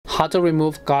How to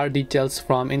remove card details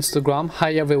from Instagram.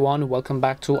 Hi everyone, welcome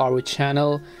back to our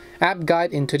channel. App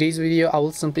guide. In today's video I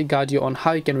will simply guide you on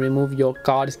how you can remove your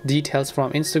card details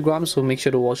from Instagram, so make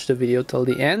sure to watch the video till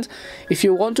the end. If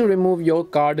you want to remove your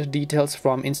card details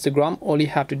from Instagram, all you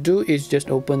have to do is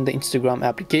just open the Instagram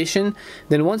application.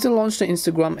 Then once you launch the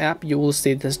Instagram app, you will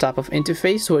see this type of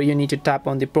interface where you need to tap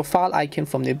on the profile icon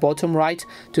from the bottom right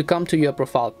to come to your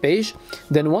profile page.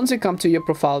 Then once you come to your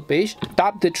profile page,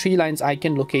 tap the three lines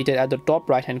icon located at the top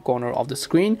right hand corner of the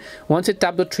screen. Once you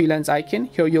tap the three lines icon,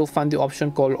 here you'll find the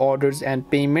option called orders and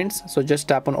payments, so just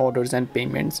tap on orders and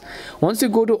payments. Once you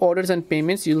go to orders and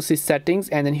payments, you'll see settings,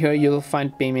 and then here you'll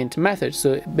find payment methods.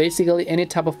 So basically any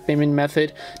type of payment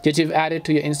method that you've added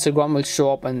to your Instagram will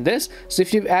show up on this. So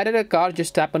if you've added a card,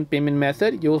 just tap on payment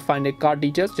method. You will find a card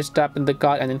details, just tap on the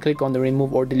card and then click on the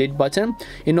remove or delete button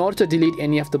in order to delete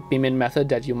any of the payment method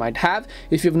that you might have.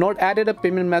 If you've not added a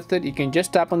payment method, you can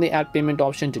just tap on the add payment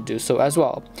option to do so as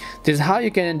well. This is how you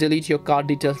can delete your card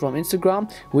details from Instagram.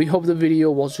 We hope the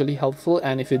video was really helpful,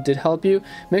 and if it did help you,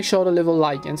 make sure to leave a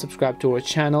like and subscribe to our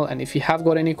channel. And if you have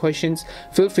got any questions,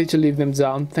 feel free to leave them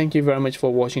down. Thank you very much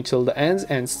for watching till the end,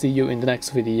 and see you in the next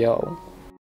video.